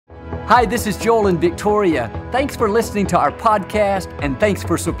Hi, this is Joel and Victoria. Thanks for listening to our podcast, and thanks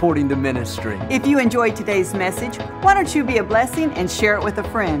for supporting the ministry. If you enjoyed today's message, why don't you be a blessing and share it with a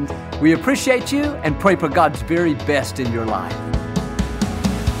friend? We appreciate you and pray for God's very best in your life.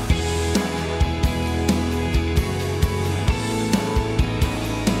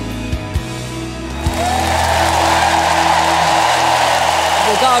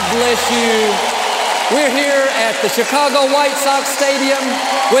 Well, God bless you. We're here at the Chicago White Sox Stadium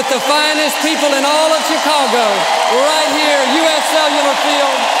with the finest people in all of Chicago, right here, U.S. Cellular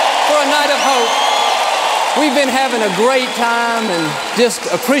Field, for a night of hope. We've been having a great time and just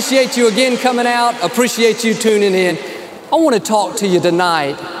appreciate you again coming out, appreciate you tuning in. I want to talk to you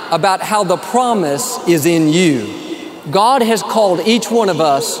tonight about how the promise is in you. God has called each one of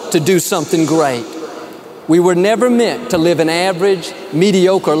us to do something great. We were never meant to live an average,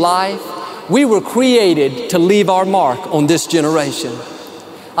 mediocre life. We were created to leave our mark on this generation.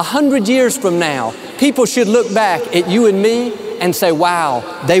 100 years from now, people should look back at you and me and say, wow,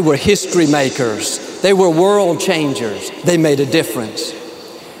 they were history makers. They were world changers. They made a difference.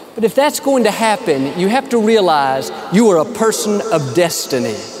 But if that's going to happen, you have to realize you are a person of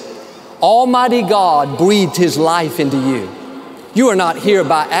destiny. Almighty God breathed His life into you. You are not here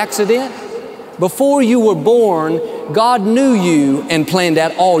by accident. Before you were born, God knew you and planned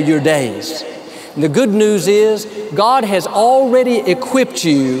out all your days. And the good news is God has already equipped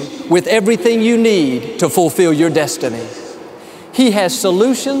you with everything you need to fulfill your destiny. He has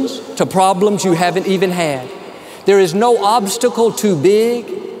solutions to problems you haven't even had. There is no obstacle too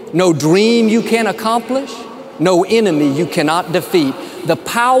big, no dream you can't accomplish, no enemy you cannot defeat. The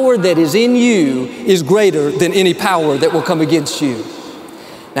power that is in you is greater than any power that will come against you.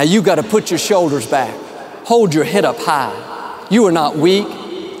 Now you got to put your shoulders back. Hold your head up high. You are not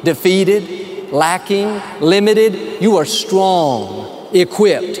weak, defeated, lacking, limited. You are strong,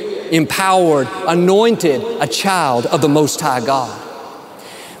 equipped, empowered, anointed, a child of the Most High God.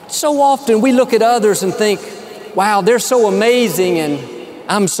 So often we look at others and think, wow, they're so amazing and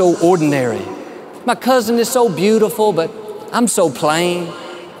I'm so ordinary. My cousin is so beautiful, but I'm so plain.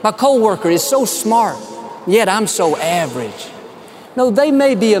 My coworker is so smart, yet I'm so average. No, they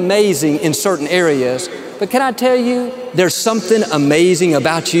may be amazing in certain areas, but can I tell you, there's something amazing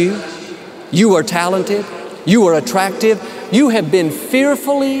about you. You are talented. You are attractive. You have been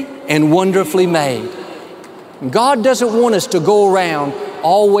fearfully and wonderfully made. God doesn't want us to go around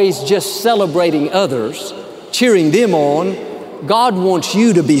always just celebrating others, cheering them on. God wants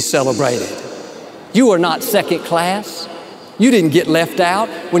you to be celebrated. You are not second class. You didn't get left out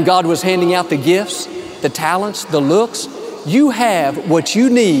when God was handing out the gifts, the talents, the looks. You have what you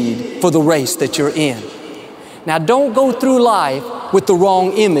need for the race that you're in. Now, don't go through life with the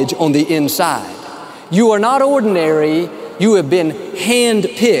wrong image on the inside. You are not ordinary. You have been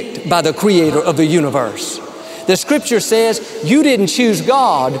handpicked by the Creator of the universe. The Scripture says you didn't choose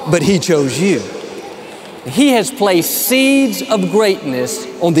God, but He chose you. He has placed seeds of greatness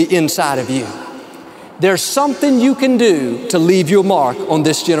on the inside of you. There's something you can do to leave your mark on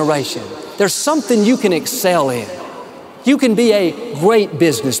this generation. There's something you can excel in. You can be a great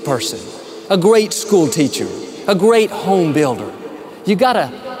business person, a great school teacher, a great home builder. You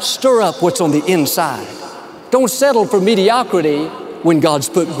gotta stir up what's on the inside. Don't settle for mediocrity when God's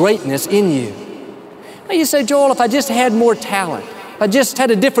put greatness in you. Now you say, Joel, if I just had more talent, if I just had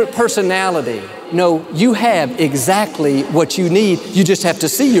a different personality. No, you have exactly what you need. You just have to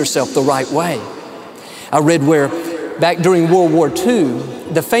see yourself the right way. I read where back during World War II,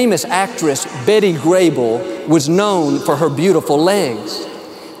 the famous actress Betty Grable was known for her beautiful legs.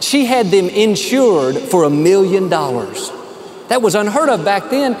 She had them insured for $1 million. That was unheard of back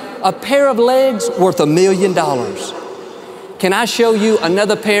then. A pair of legs worth $1 million. Can I show you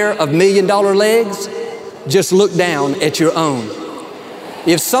another pair of $1 million legs? Just look down at your own.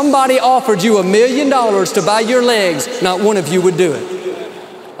 If somebody offered you $1 million to buy your legs, not one of you would do it.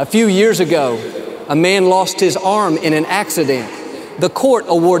 A few years ago, a man lost his arm in an accident. The court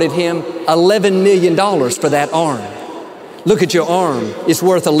awarded him $11 million for that arm. Look at your arm. It's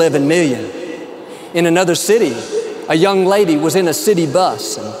worth $11 million. In another city, a young lady was in a city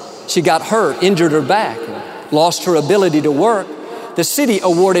bus and she got hurt, injured her back, and lost her ability to work. The city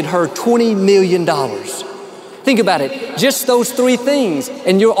awarded her $20 million. Think about it. Just those three things,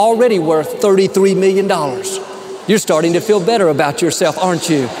 and you're already worth $33 million. You're starting to feel better about yourself, aren't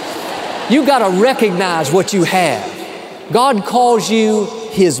you? You got to recognize what you have. God calls you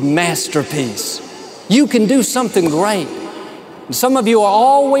His masterpiece. You can do something great. Some of you are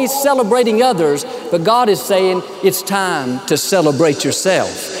always celebrating others, but God is saying it's time to celebrate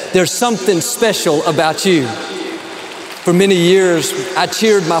yourself. There's something special about you. For many years, I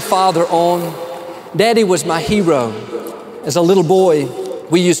cheered my father on. Daddy was my hero. As a little boy,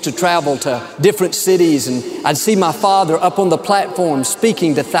 we used to travel to different cities, and I'd see my father up on the platform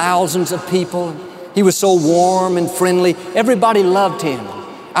speaking to thousands of people. He was so warm and friendly. Everybody loved him.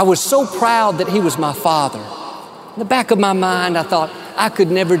 I was so proud that he was my father. In the back of my mind, I thought, I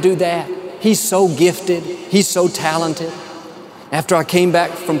could never do that. He's so gifted. He's so talented. After I came back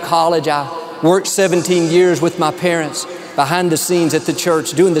from college, I worked 17 years with my parents behind the scenes at the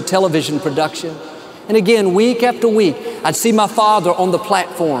church doing the television production. And again, week after week, I'd see my father on the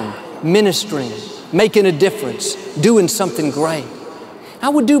platform, ministering, making a difference, doing something great. I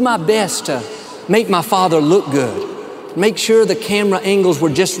would do my best to make my father look good, make sure the camera angles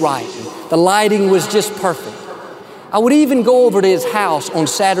were just right, the lighting was just perfect. I would even go over to his house on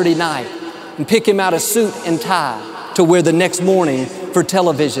Saturday night and pick him out a suit and tie to wear the next morning for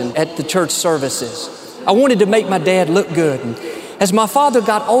television at the church services. I wanted to make my dad look good. And as my father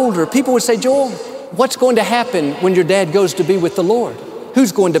got older, people would say, Joel, what's going to happen when your dad goes to be with the Lord?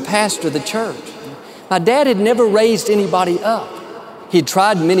 Who's going to pastor the church? My dad had never raised anybody up. He'd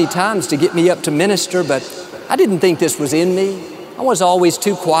tried many times to get me up to minister, but I didn't think this was in me. I was always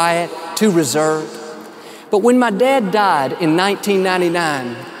too quiet, too reserved. But when my dad died in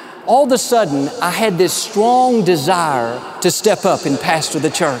 1999, all of a sudden I had this strong desire to step up and pastor the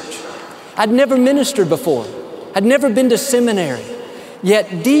church. I'd never ministered before. I'd never been to seminary.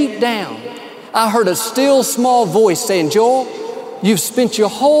 Yet deep down, I heard a still small voice saying, Joel, you've spent your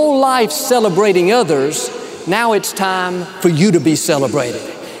whole life celebrating others. Now it's time for you to be celebrated.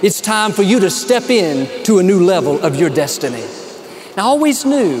 It's time for you to step in to a new level of your destiny. I always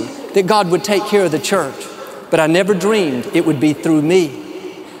knew that God would take care of the church, but I never dreamed it would be through me.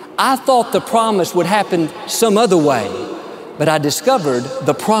 I thought the promise would happen some other way, but I discovered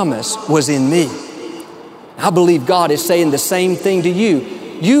the promise was in me. I believe God is saying the same thing to you.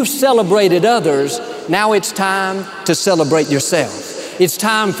 You've celebrated others. Now it's time to celebrate yourself. It's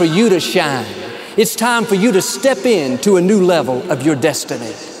time for you to shine. It's time for you to step into a new level of your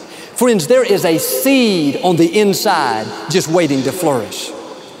destiny. Friends, there is a seed on the inside just waiting to flourish.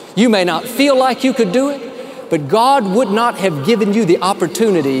 You may not feel like you could do it, but God would not have given you the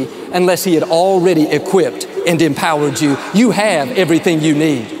opportunity unless He had already equipped and empowered you. You have everything you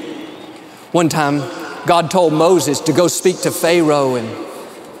need. One time, God told Moses to go speak to Pharaoh, and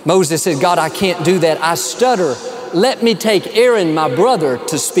Moses said, God, I can't do that. I stutter. Let me take Aaron, my brother,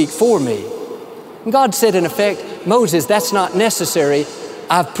 to speak for me. And God said, in effect, Moses, that's not necessary.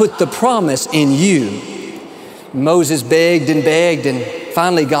 I've put the promise in you. Moses begged, and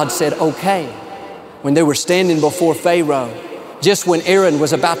finally God said, okay. When they were standing before Pharaoh, just when Aaron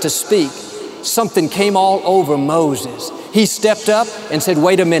was about to speak, something came all over Moses. He stepped up and said,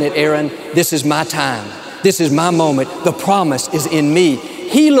 wait a minute, Aaron, this is my time. This is my moment. The promise is in me.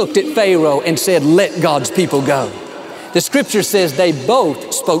 He looked at Pharaoh and said, let God's people go. The scripture says they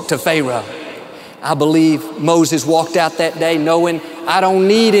both spoke to Pharaoh. I believe Moses walked out that day knowing, I don't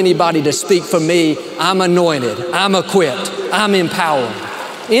need anybody to speak for me. I'm anointed. I'm equipped. I'm empowered.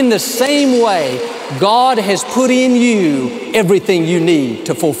 In the same way, God has put in you everything you need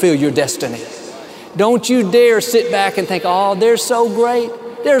to fulfill your destiny. Don't you dare sit back and think, oh, they're so great.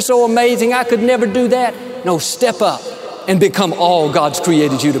 They're so amazing. I could never do that. No, step up and become all God's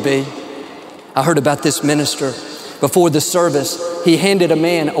created you to be. I heard about this minister. Before the service, he handed a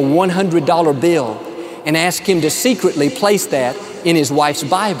man a $100 bill and asked him to secretly place that in his wife's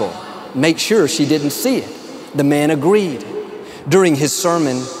Bible. Make sure she didn't see it. The man agreed. During his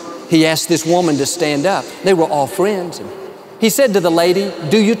sermon, he asked this woman to stand up. They were all friends. He said to the lady,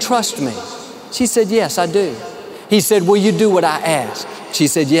 do you trust me? She said, yes, I do. He said, will you do what I ask? She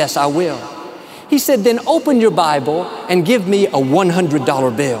said, yes, I will. He said, then open your Bible and give me a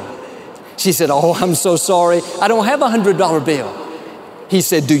 $100 bill. She said, oh, I'm so sorry. I don't have a $100 bill. He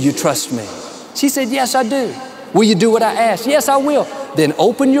said, do you trust me? She said, yes, I do. Will you do what I ask? Yes, I will. Then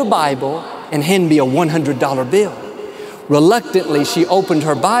open your Bible and hand me a $100 bill. Reluctantly, she opened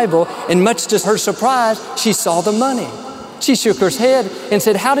her Bible, and much to her surprise, she saw the money. She shook her head and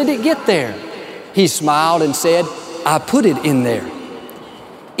said, how did it get there? He smiled and said, I put it in there.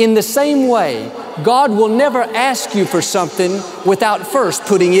 In the same way, God will never ask you for something without first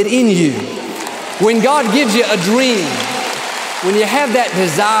putting it in you. When God gives you a dream, when you have that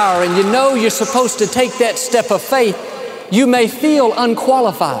desire and you know you're supposed to take that step of faith, you may feel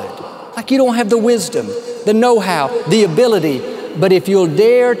unqualified, like you don't have the wisdom, the know-how, the ability. But if you'll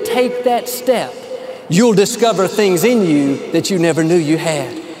dare take that step, you'll discover things in you that you never knew you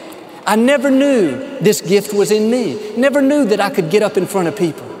had. I never knew this gift was in me. Never knew that I could get up in front of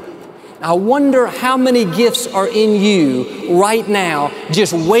people. I wonder how many gifts are in you right now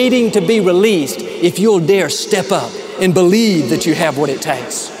just waiting to be released if you'll dare step up and believe that you have what it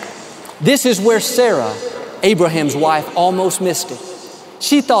takes. This is where Sarah, Abraham's wife, almost missed it.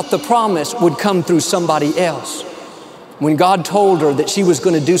 She thought the promise would come through somebody else. When God told her that she was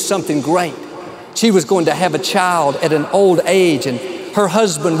going to do something great, she was going to have a child at an old age and her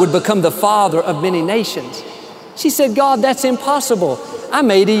husband would become the father of many nations. She said, God, that's impossible. I'm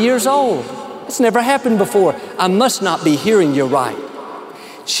 80 years old. It's never happened before. I must not be hearing you right.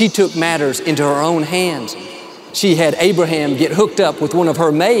 She took matters into her own hands. She had Abraham get hooked up with one of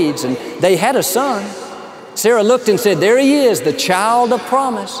her maids and they had a son. Sarah looked and said, there he is, the child of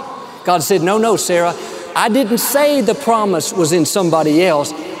promise. God said, no, Sarah, I didn't say the promise was in somebody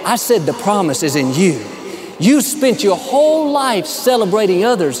else. I said the promise is in you. You spent your whole life celebrating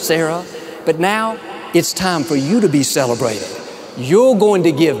others, Sarah, but now it's time for you to be celebrated. You're going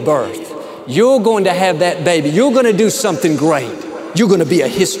to give birth. You're going to have that baby. You're going to do something great. You're going to be a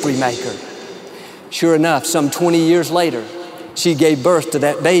history maker. Sure enough, some 20 years later, she gave birth to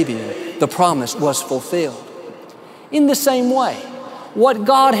that baby. The promise was fulfilled. In the same way, what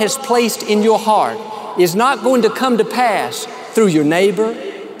God has placed in your heart is not going to come to pass through your neighbor,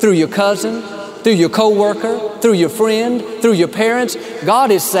 through your cousin, through your coworker, through your friend, through your parents. God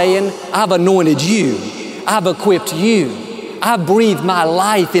is saying, I've anointed you. I've equipped you. I've breathed my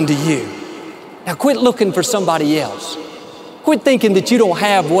life into you. Now quit looking for somebody else. Quit thinking that you don't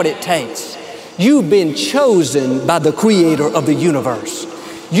have what it takes. You've been chosen by the Creator of the universe.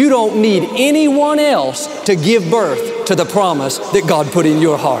 You don't need anyone else to give birth to the promise that God put in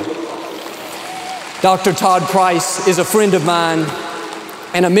your heart. Dr. Todd Price is a friend of mine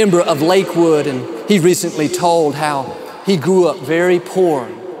and a member of Lakewood, and he recently told how he grew up very poor.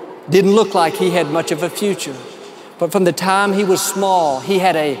 Didn't look like he had much of a future. But from the time he was small, he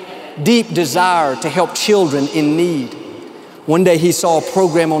had a deep desire to help children in need. One day he saw a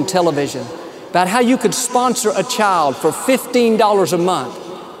program on television about how you could sponsor a child for $15 a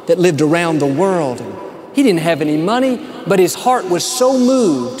month that lived around the world. And he didn't have any money, but his heart was so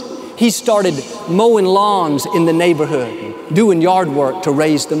moved, he started mowing lawns in the neighborhood, and doing yard work to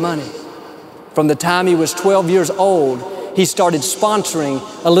raise the money. From the time he was 12 years old, he started sponsoring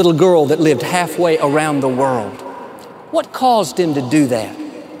a little girl that lived halfway around the world. What caused him to do that?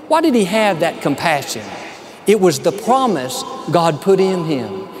 Why did he have that compassion? It was the promise God put in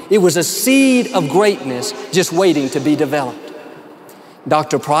him. It was a seed of greatness just waiting to be developed.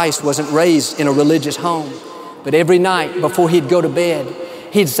 Dr. Price wasn't raised in a religious home, but every night before he'd go to bed,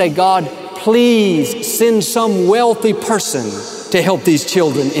 he'd say, God, please send some wealthy person to help these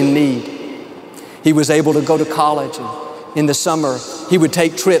children in need. He was able to go to college, and in the summer, he would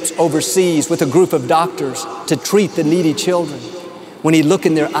take trips overseas with a group of doctors to treat the needy children. When he'd look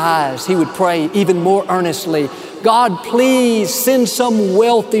in their eyes, he would pray even more earnestly, God, please send some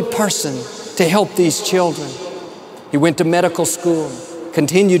wealthy person to help these children. He went to medical school,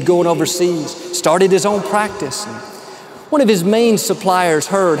 continued going overseas, started his own practice. And one of his main suppliers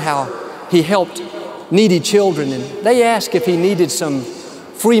heard how he helped needy children, and they asked if he needed some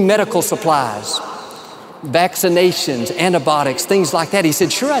free medical supplies, vaccinations, antibiotics, things like that. He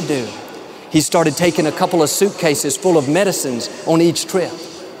said, sure I do. He started taking a couple of suitcases full of medicines on each trip.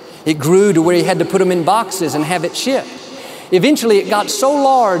 It grew to where he had to put them in boxes and have it shipped. Eventually it got so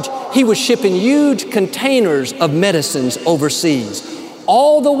large, he was shipping huge containers of medicines overseas,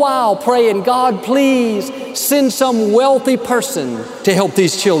 all the while praying, God, please send some wealthy person to help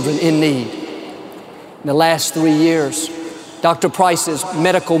these children in need. In the last 3 years, Dr. Price's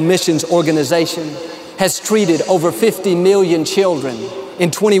medical missions organization has treated over 50 million children in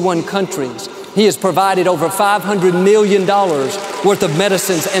 21 countries. He has provided over $500 million worth of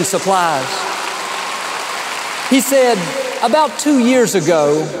medicines and supplies. He said, about 2 years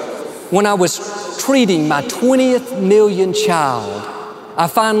ago, when I was treating my 20th million child, I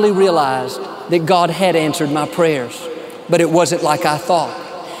finally realized that God had answered my prayers, but it wasn't like I thought.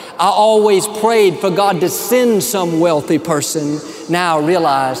 I always prayed for God to send some wealthy person. Now I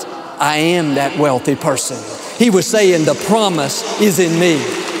realize I am that wealthy person. He was saying the promise is in me.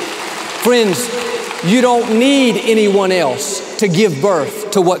 Friends, you don't need anyone else to give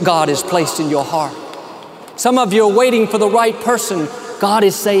birth to what God has placed in your heart. Some of you are waiting for the right person. God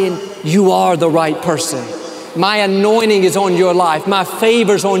is saying, you are the right person. My anointing is on your life. My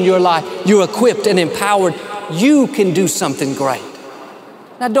favor's on your life. You're equipped and empowered. You can do something great.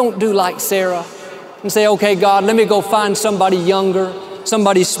 Now don't do like Sarah and say, okay, God, let me go find somebody younger,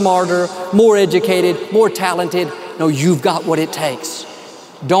 somebody smarter, more educated, more talented. No, you've got what it takes.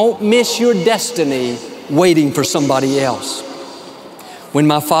 Don't miss your destiny waiting for somebody else. When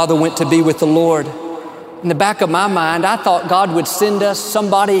my father went to be with the Lord, in the back of my mind, I thought God would send us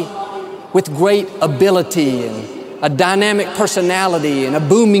somebody with great ability and a dynamic personality and a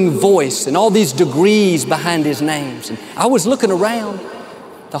booming voice and all these degrees behind his names. And I was looking around.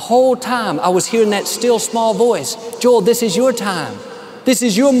 The whole time I was hearing that still small voice. Joel, this is your time. This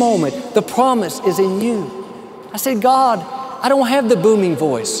is your moment. The promise is in you. I said, God, I don't have the booming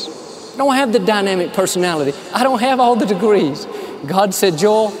voice. I don't have the dynamic personality. I don't have all the degrees. God said,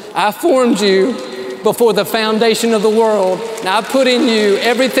 Joel, I formed you before the foundation of the world. Now I put in you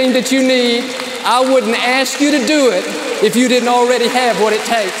everything that you need. I wouldn't ask you to do it if you didn't already have what it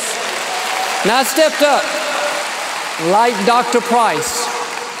takes. Now I stepped up. Like Dr. Price,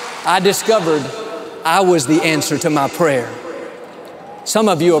 I discovered I was the answer to my prayer. Some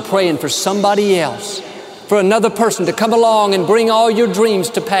of you are praying for somebody else, for another person to come along and bring all your dreams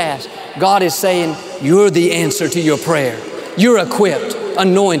to pass. God is saying, you're the answer to your prayer. You're equipped,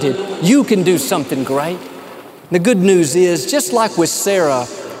 anointed. You can do something great. The good news is, just like with Sarah,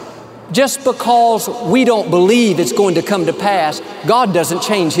 just because we don't believe it's going to come to pass, God doesn't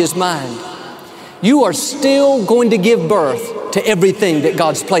change His mind. You are still going to give birth to everything that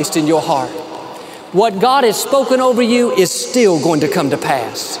God's placed in your heart. What God has spoken over you is still going to come to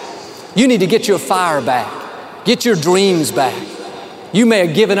pass. You need to get your fire back. Get your dreams back. You may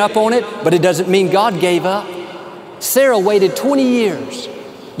have given up on it, but it doesn't mean God gave up. Sarah waited 20 years.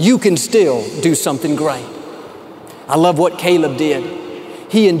 You can still do something great. I love what Caleb did.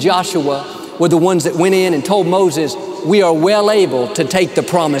 He and Joshua were the ones that went in and told Moses, we are well able to take the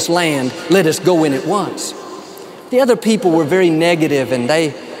promised land. Let us go in at once. The other people were very negative, and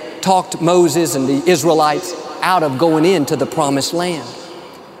they talked Moses and the Israelites out of going into the promised land.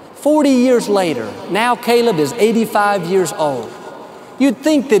 40 years later, now Caleb is 85 years old. You'd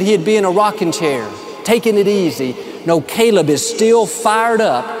think that he'd be in a rocking chair, taking it easy. No, Caleb is still fired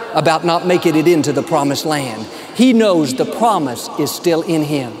up about not making it into the promised land. He knows the promise is still in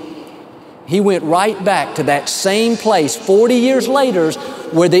him. He went right back to that same place 40 years later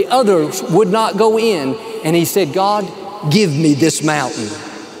where the others would not go in, and he said, God, give me this mountain.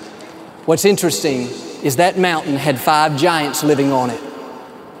 What's interesting is that mountain had 5 giants living on it.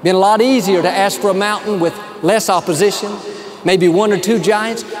 Been a lot easier to ask for a mountain with less opposition, maybe 1 or 2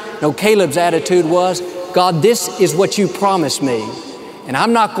 giants. No, Caleb's attitude was, God, this is what you promised me, and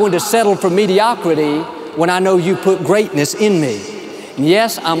I'm not going to settle for mediocrity when I know you put greatness in me. And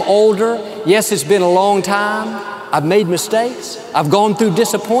yes, I'm older. Yes, it's been a long time. I've made mistakes. I've gone through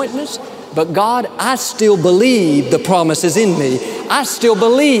disappointments. But God, I still believe the promise is in me. I still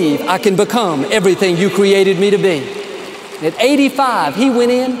believe I can become everything you created me to be. At 85, he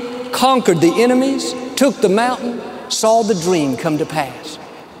went in, conquered the enemies, took the mountain, saw the dream come to pass.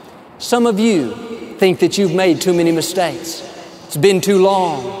 Some of you think that you've made too many mistakes. It's been too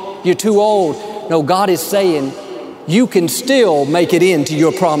long. You're too old. No, God is saying, you can still make it into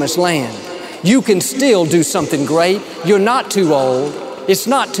your promised land. You can still do something great. You're not too old. It's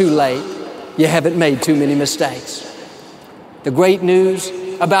not too late. You haven't made too many mistakes. The great news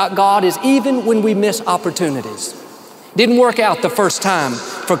about God is even when we miss opportunities. Didn't work out the first time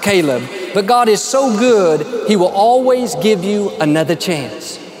for Caleb, but God is so good, He will always give you another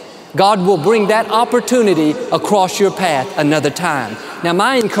chance. God will bring that opportunity across your path another time. Now,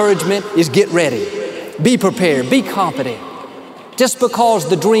 my encouragement is get ready. Be prepared. Be confident. Just because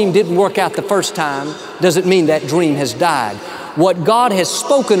the dream didn't work out the first time doesn't mean that dream has died. What God has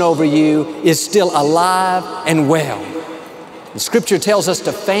spoken over you is still alive and well. The Scripture tells us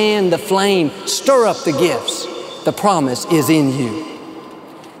to fan the flame, stir up the gifts. The promise is in you.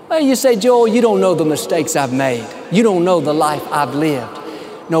 Well, you say, Joel, you don't know the mistakes I've made. You don't know the life I've lived.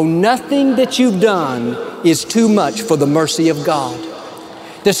 No, nothing that you've done is too much for the mercy of God.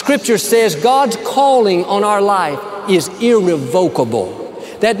 The Scripture says God's calling on our life is irrevocable.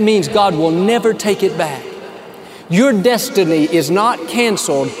 That means God will never take it back. Your destiny is not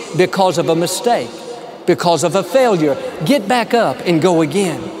canceled because of a mistake, because of a failure. Get back up and go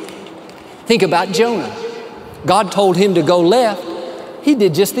again. Think about Jonah. God told him to go left. He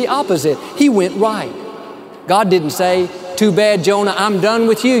did just the opposite. He went right. God didn't say, too bad, Jonah, I'm done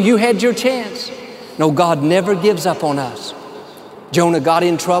with you. You had your chance. No, God never gives up on us. Jonah got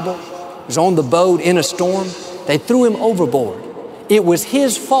in trouble. He was on the boat in a storm. They threw him overboard. It was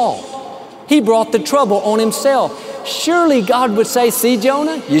his fault. He brought the trouble on himself. Surely God would say, see,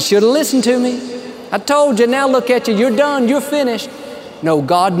 Jonah, you should have listened to me. I told you, now look at you. You're done. You're finished. No,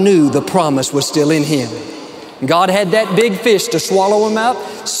 God knew the promise was still in him. God had that big fish to swallow him up,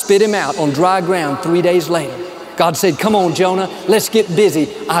 spit him out on dry ground 3 days later. God said, come on, Jonah, let's get busy.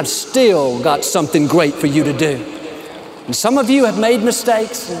 I've still got something great for you to do. And some of you have made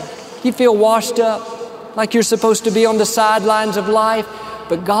mistakes. And you feel washed up, like you're supposed to be on the sidelines of life.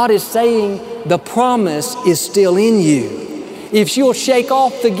 But God is saying the promise is still in you. If you'll shake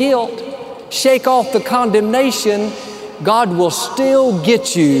off the guilt, shake off the condemnation, God will still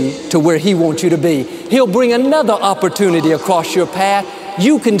get you to where He wants you to be. He'll bring another opportunity across your path.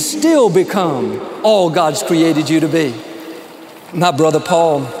 You can still become all God's created you to be. My brother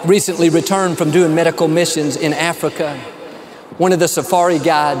Paul recently returned from doing medical missions in Africa. One of the safari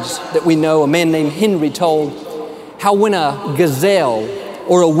guides that we know, a man named Henry, told how when a gazelle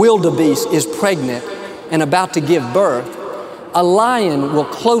or a wildebeest is pregnant and about to give birth, a lion will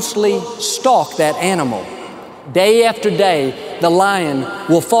closely stalk that animal. Day after day, the lion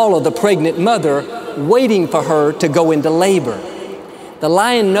will follow the pregnant mother, waiting for her to go into labor. The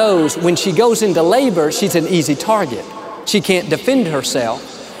lion knows when she goes into labor, she's an easy target. She can't defend herself.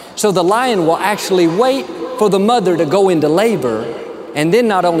 So the lion will actually wait for the mother to go into labor and then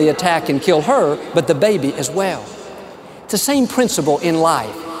not only attack and kill her, but the baby as well. It's the same principle in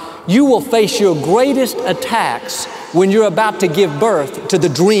life. You will face your greatest attacks when you're about to give birth to the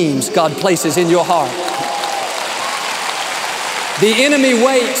dreams God places in your heart. The enemy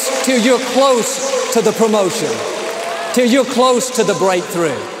waits till you're close to the promotion, till you're close to the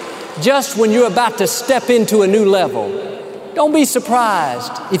breakthrough. Just when you're about to step into a new level, don't be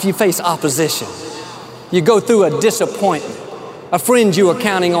surprised if you face opposition. You go through a disappointment. A friend you were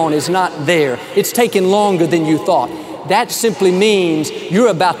counting on is not there. It's taken longer than you thought. That simply means you're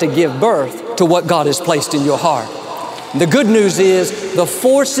about to give birth to what God has placed in your heart. The good news is the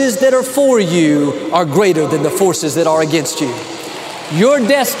forces that are for you are greater than the forces that are against you. Your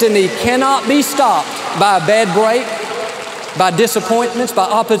destiny cannot be stopped by a bad break, by disappointments, by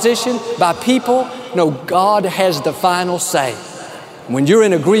opposition, by people. No, God has the final say. When you're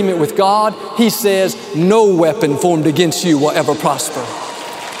in agreement with God, He says, no weapon formed against you will ever prosper.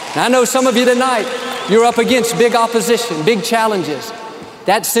 Now, I know some of you tonight, you're up against big opposition, big challenges.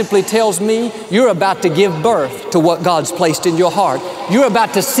 That simply tells me you're about to give birth to what God's placed in your heart. You're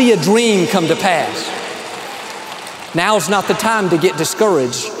about to see a dream come to pass. Now's not the time to get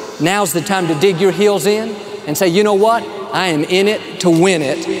discouraged. Now's the time to dig your heels in and say, you know what? I am in it to win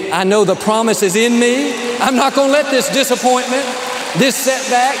it. I know the promise is in me. I'm not going to let this disappointment, this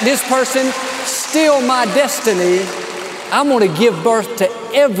setback, this person steal my destiny. I'm going to give birth to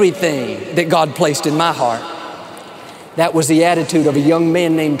everything that God placed in my heart. That was the attitude of a young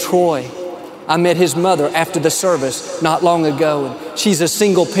man named Troy. I met his mother after the service not long ago. She's a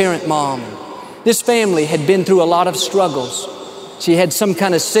single parent mom. This family had been through a lot of struggles. She had some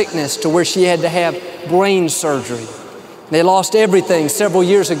kind of sickness to where she had to have brain surgery. They lost everything several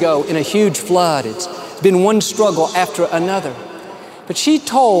years ago in a huge flood. It's been one struggle after another. But she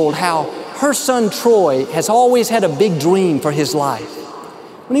told how her son Troy has always had a big dream for his life.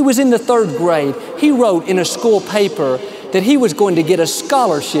 When he was in the 3rd grade, he wrote in a school paper that he was going to get a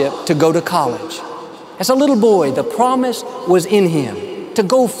scholarship to go to college. As a little boy, the promise was in him to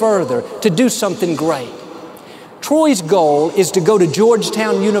go further, to do something great. Troy's goal is to go to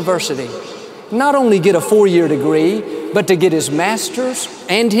Georgetown University, not only get a 4-year degree, but to get his master's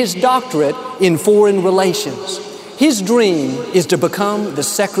and his doctorate in foreign relations. His dream is to become the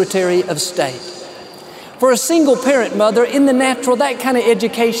Secretary of State. For a single parent mother, in the natural, that kind of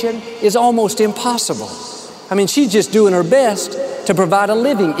education is almost impossible. I mean, she's just doing her best to provide a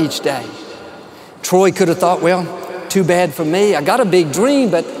living each day. Troy could have thought, well, too bad for me. I got a big dream,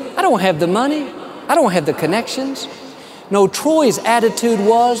 but I don't have the money. I don't have the connections. No, Troy's attitude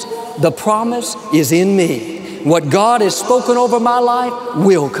was, the promise is in me. What God has spoken over my life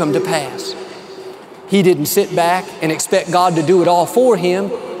will come to pass. He didn't sit back and expect God to do it all for him.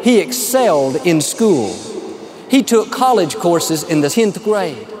 He excelled in school. He took college courses in the 10th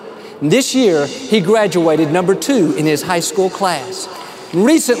grade. And this year, he graduated number 2 in his high school class.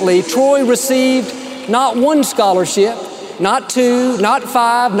 Recently, Troy received not 1 scholarship, not 2, not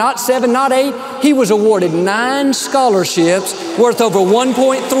 5, not 7, not 8. He was awarded 9 scholarships worth over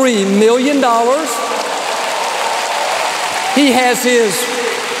 $1.3 million. He has his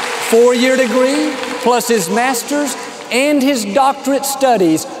 4-year degree plus his master's and his doctorate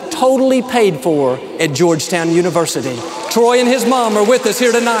studies totally paid for at Georgetown University. Troy and his mom are with us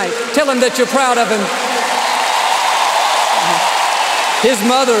here tonight. Tell him that you're proud of him. His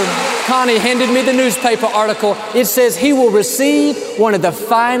mother, Connie, handed me the newspaper article. It says he will receive one of the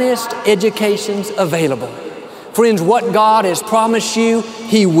finest educations available. Friends, what God has promised you,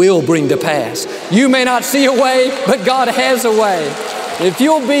 He will bring to pass. You may not see a way, but God has a way. If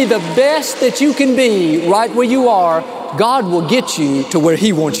you'll be the best that you can be right where you are, God will get you to where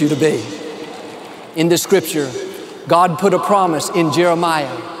He wants you to be. In the scripture, God put a promise in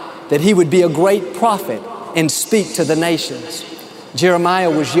Jeremiah that he would be a great prophet and speak to the nations. Jeremiah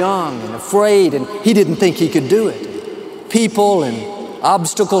was young and afraid, and he didn't think he could do it. People and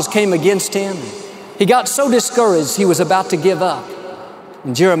obstacles came against him. He got so discouraged he was about to give up.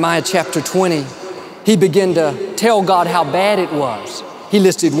 In Jeremiah chapter 20, he began to tell God how bad it was. He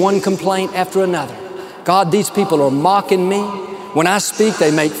listed one complaint after another. God, these people are mocking me. When I speak,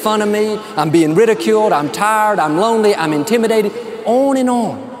 they make fun of me. I'm being ridiculed. I'm tired. I'm lonely. I'm intimidated. On and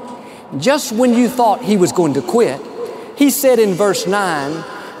on. Just when you thought he was going to quit, he said in verse 9,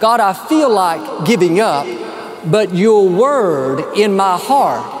 God, I feel like giving up, but your word in my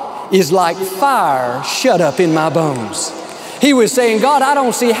heart is like fire shut up in my bones. He was saying, God, I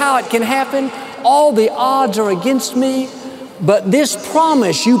don't see how it can happen. All the odds are against me, but this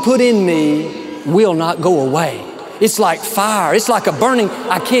promise you put in me will not go away. It's like fire. It's like a burning.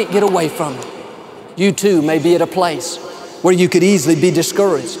 I can't get away from it. You too may be at a place where you could easily be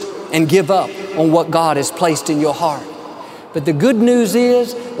discouraged and give up on what God has placed in your heart. But the good news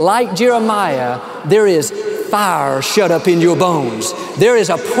is, like Jeremiah, there is fire shut up in your bones. There is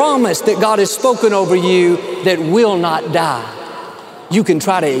a promise that God has spoken over you that will not die. You can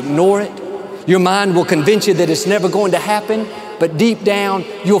try to ignore it. Your mind will convince you that it's never going to happen, but deep down,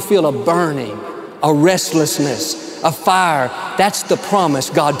 you'll feel a burning, a restlessness, a fire. That's the promise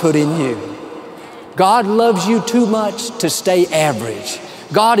God put in you. God loves you too much to stay average.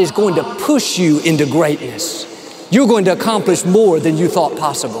 God is going to push you into greatness. You're going to accomplish more than you thought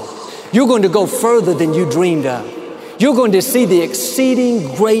possible. You're going to go further than you dreamed of. You're going to see the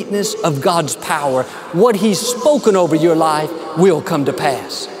exceeding greatness of God's power. What He's spoken over your life will come to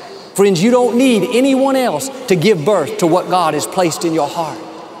pass. Friends, you don't need anyone else to give birth to what God has placed in your heart.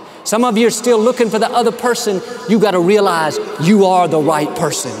 Some of you are still looking for the other person. You got to realize you are the right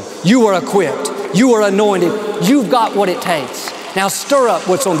person. You are equipped. You are anointed. You've got what it takes. Now stir up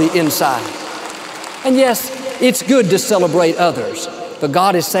what's on the inside. And yes, it's good to celebrate others, but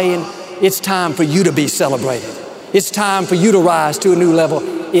God is saying it's time for you to be celebrated. It's time for you to rise to a new level.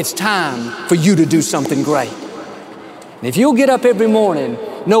 It's time for you to do something great. And if you'll get up every morning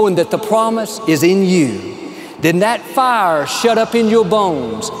knowing that the promise is in you, then that fire shut up in your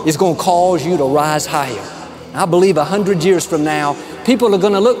bones is going to cause you to rise higher. I believe 100 years from now, people are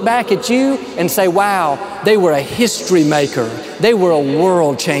going to look back at you and say, wow, they were a history maker. They were a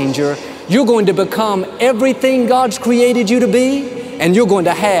world changer. You're going to become everything God's created you to be, and you're going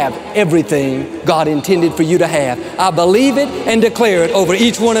to have everything God intended for you to have. I believe it and declare it over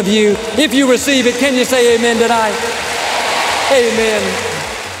each one of you. If you receive it, can you say amen tonight? Amen.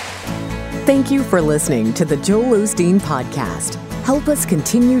 Thank you for listening to the Joel Osteen Podcast. Help us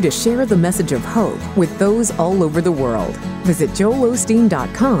continue to share the message of hope with those all over the world. Visit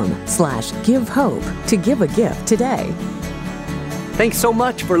joelosteen.com/give hope to give a gift today. Thanks so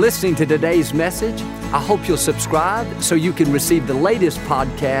much for listening to today's message. I hope you'll subscribe so you can receive the latest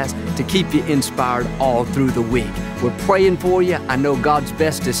podcast to keep you inspired all through the week. We're praying for you. I know God's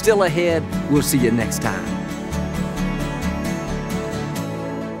best is still ahead. We'll see you next time.